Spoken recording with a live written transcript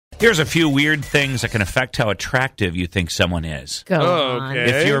Here's a few weird things that can affect how attractive you think someone is. Go on.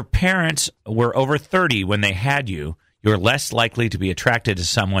 If your parents were over 30 when they had you, you're less likely to be attracted to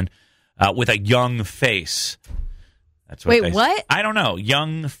someone with a young face. That's what Wait, what? I don't know.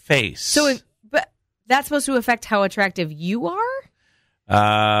 Young face. So, but that's supposed to affect how attractive you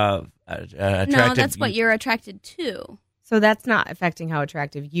are? Attractive. No, that's what you're attracted to. So that's not affecting how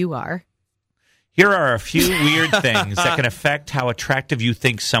attractive you are. Here are a few weird things that can affect how attractive you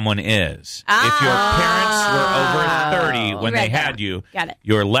think someone is. If your parents were over 30 when they had you,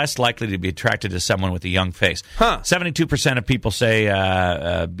 you're less likely to be attracted to someone with a young face. 72% of people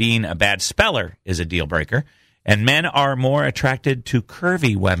say being a bad speller is a deal breaker. And men are more attracted to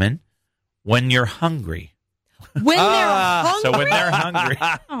curvy women when you're hungry. When they're hungry? So when they're hungry.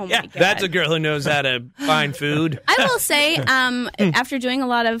 Oh, my God. That's a girl who knows how to find food. I will say, after doing a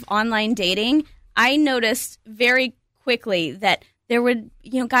lot of online dating, I noticed very quickly that there would,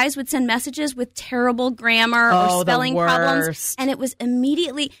 guys would send messages with terrible grammar or spelling problems, and it was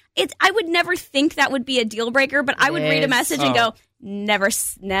immediately. I would never think that would be a deal breaker, but I would read a message and go, never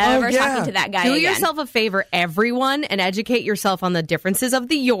talking to that guy Do again. yourself a favor, everyone, and educate yourself on the differences of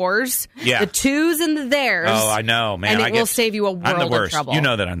the yours, the twos and the theirs. Oh, I know, man. And it will save you a world of trouble. You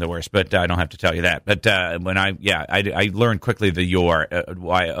know that I'm the worst, but I don't have to tell you that. But when I learned quickly the your,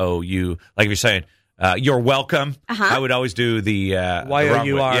 Y-O-U, like if you're saying, you're welcome, I would always do the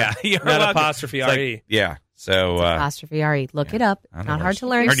Y-O-U-R. Yeah, not apostrophe R-E. Like, yeah. So apostrophe R-E. Look it up. It's not hard to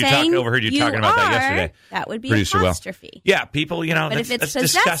learn. Overheard you talking about that yesterday. That would be Producer apostrophe. Will. Yeah, people, but if it's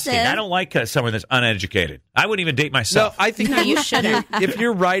that's disgusting. I don't like someone that's uneducated. I wouldn't even date myself. No, I think you shouldn't. If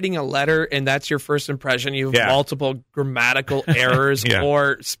you're writing a letter and that's your first impression, you have multiple grammatical errors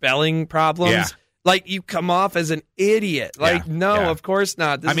or spelling problems. Like, you come off as an idiot. Like, of course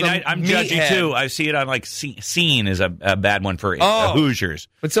not. I'm judgy, too. I see it on, like, scene is a bad one for Hoosiers.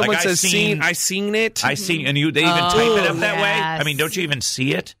 When someone says scene, I seen it. I seen, and they even type it up that way? I mean, don't you even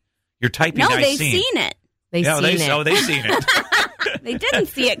see it? You're typing No, I they've seen. seen it. They've seen it. Oh, they've seen it. They didn't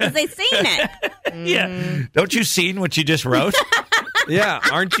see it because they've seen it. Yeah. Don't you seen what you just wrote? Yeah.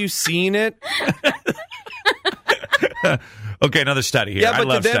 Aren't you seeing it? Okay, another study here. Yeah, but I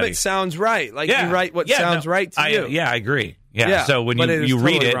love to them studies. it sounds right. Like, you write what sounds right to you. Yeah, I agree. Yeah. So when you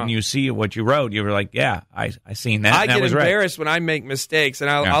read it and you see what you wrote, you were like, yeah, I seen that. I get was embarrassed when I make mistakes, and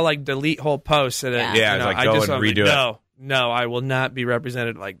I'll like delete whole posts. And I go and redo it. No, I will not be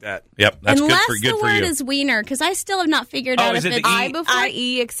represented like that. Yep, that's Unless good for you. the word is wiener, because I still have not figured out if it's I before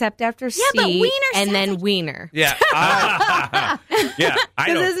E except after C. Yeah, but wiener and then like wiener. Yeah. I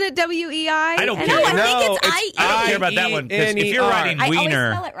don't. Isn't it W-E-I? I don't care. No, I think it's I-E. I don't care about that one, because if you're writing wiener, I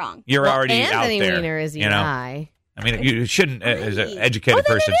always spell it wrong. you're already out Anthony there. Wiener is E-I. I mean, you shouldn't, as an educated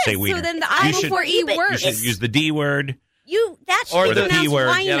person, say wiener. So then the I before E works. You should use the D word. Or the P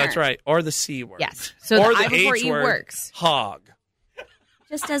word. Yeah, that's right. Or the C word. Yes. So or the I the before H E word, works. Hog.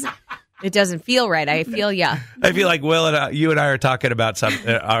 Just doesn't. It doesn't feel right. I feel I feel like Will and you and I are talking about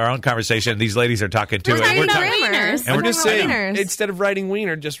our own conversation. These ladies are talking too. We're talking about wieners. And we're just saying, instead of writing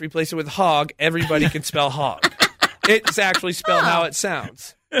wiener, just replace it with hog. Everybody can spell hog. It's actually spelled how it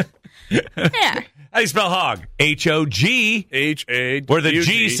sounds. Yeah. How do you spell hog? H-O-G. H-A. Where the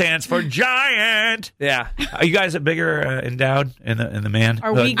G stands for giant. Yeah. Are you guys bigger endowed in the man?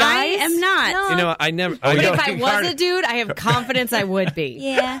 Are we guys? I am not. No. You know, I never. But if I was a dude, I have confidence I would be.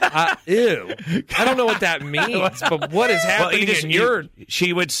 Yeah. Ew. I don't know what that means, but what is happening in your...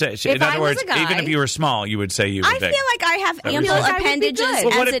 She would say, If in I other was words, a guy- even if you were small, you would say you were I big. feel like I have ample I would be appendages good.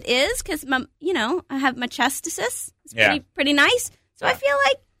 Well, as it is because, I have my chesticus. It's Yeah. pretty nice. So I feel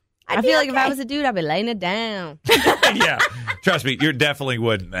like I feel like if I was a dude, I'd be laying it down. Yeah, trust me, you definitely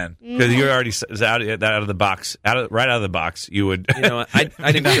wouldn't then, because you're already out of the box, right out of the box. You would. You know, I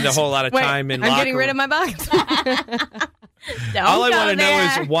didn't spend a whole lot of time in. I'm getting rid of my box. All I want to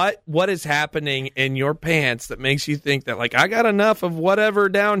know is what is happening in your pants that makes you think that, like, I got enough of whatever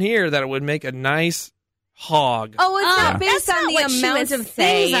down here that it would make a nice hog. Oh, it's not based that's on not the what she amount was of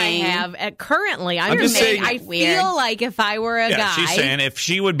things I saying. have currently. I'm just just saying, saying- I Weird. feel like if I were a guy, She's saying if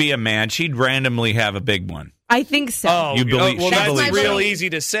she would be a man, she'd randomly have a big one. I think so. Oh, You believe- well, she that's believes real that. easy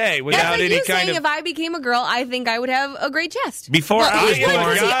to say That's without like any you kind saying of. if I became a girl, I think I would have a great chest. Before I was am a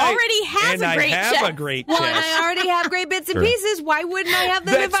born, He guy, already has and a great I have chest. a great Well, and chest. I already have great bits and True. pieces. Why wouldn't I have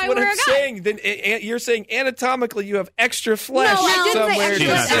them That's if I what were I'm a guy? saying. Then you're saying anatomically you have extra flesh No, I didn't say somewhere. She's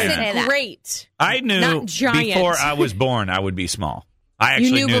extra. not I saying said that. great. I knew Not giant. before I was born I would be small. I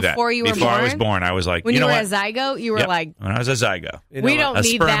actually you knew before you were before born? I was born. I was like, when you know were what? a zygote, you were like, when I was a zygote, we don't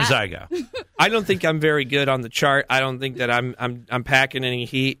need sperm that. zygote. I don't think I'm very good on the chart. I don't think that I'm packing any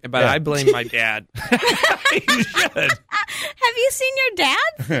heat, but I blame my dad. You should. Have you seen your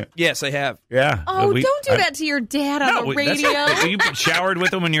dad? Yes, I have. Yeah. Oh, don't do that to your dad on the radio. You showered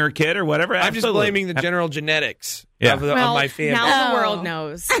with him when you were a kid or whatever? I'm just blaming the general genetics of my family. Now the world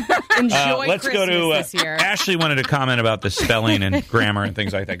knows. Enjoy let's Christmas go to this year. Ashley wanted to comment about the spelling and grammar and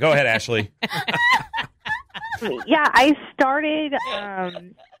things like that. Go ahead, Ashley. Yeah, I started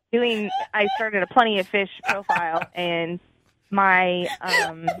a Plenty of Fish profile, and my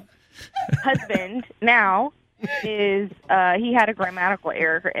husband now is he had a grammatical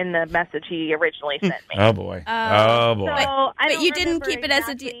error in the message he originally sent me. Oh boy. Oh boy. So but you didn't keep it as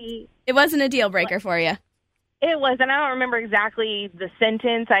a deal. It wasn't a deal breaker for you. It was, and I don't remember exactly the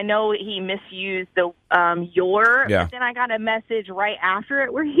sentence. I know he misused the your, but then I got a message right after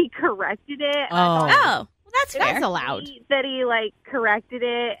it where he corrected it. Oh, well, that's fair. That's allowed. That he corrected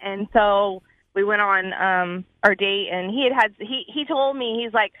it, and so we went on our date, and he told me,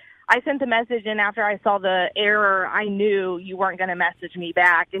 he's like, I sent the message, and after I saw the error, I knew you weren't going to message me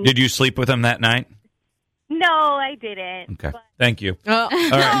back. And did you sleep with him that night? No, I didn't. Okay. Thank you. Oh. All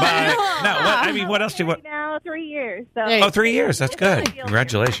right, bye. No, what else do you want? Now 3 years. So. 3 years. That's good.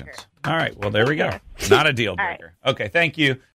 Congratulations. All right. Well, there we go. Not a deal breaker. Okay. Thank you.